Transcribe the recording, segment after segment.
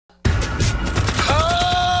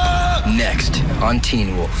on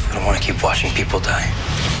Teen Wolf. I don't want to keep watching people die.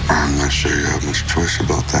 I'm not sure you have much choice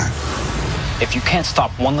about that. If you can't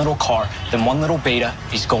stop one little car, then one little beta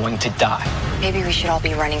is going to die. Maybe we should all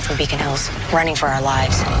be running from Beacon Hills, running for our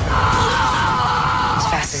lives. As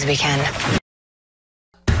fast as we can.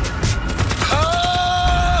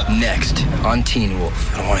 Next on Teen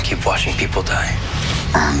Wolf. I don't want to keep watching people die.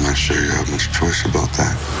 I'm not sure you have much choice about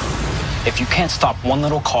that. If you can't stop one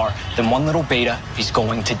little car, then one little beta is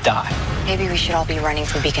going to die. Maybe we should all be running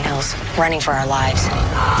from Beacon Hills, running for our lives.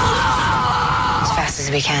 As fast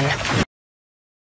as we can.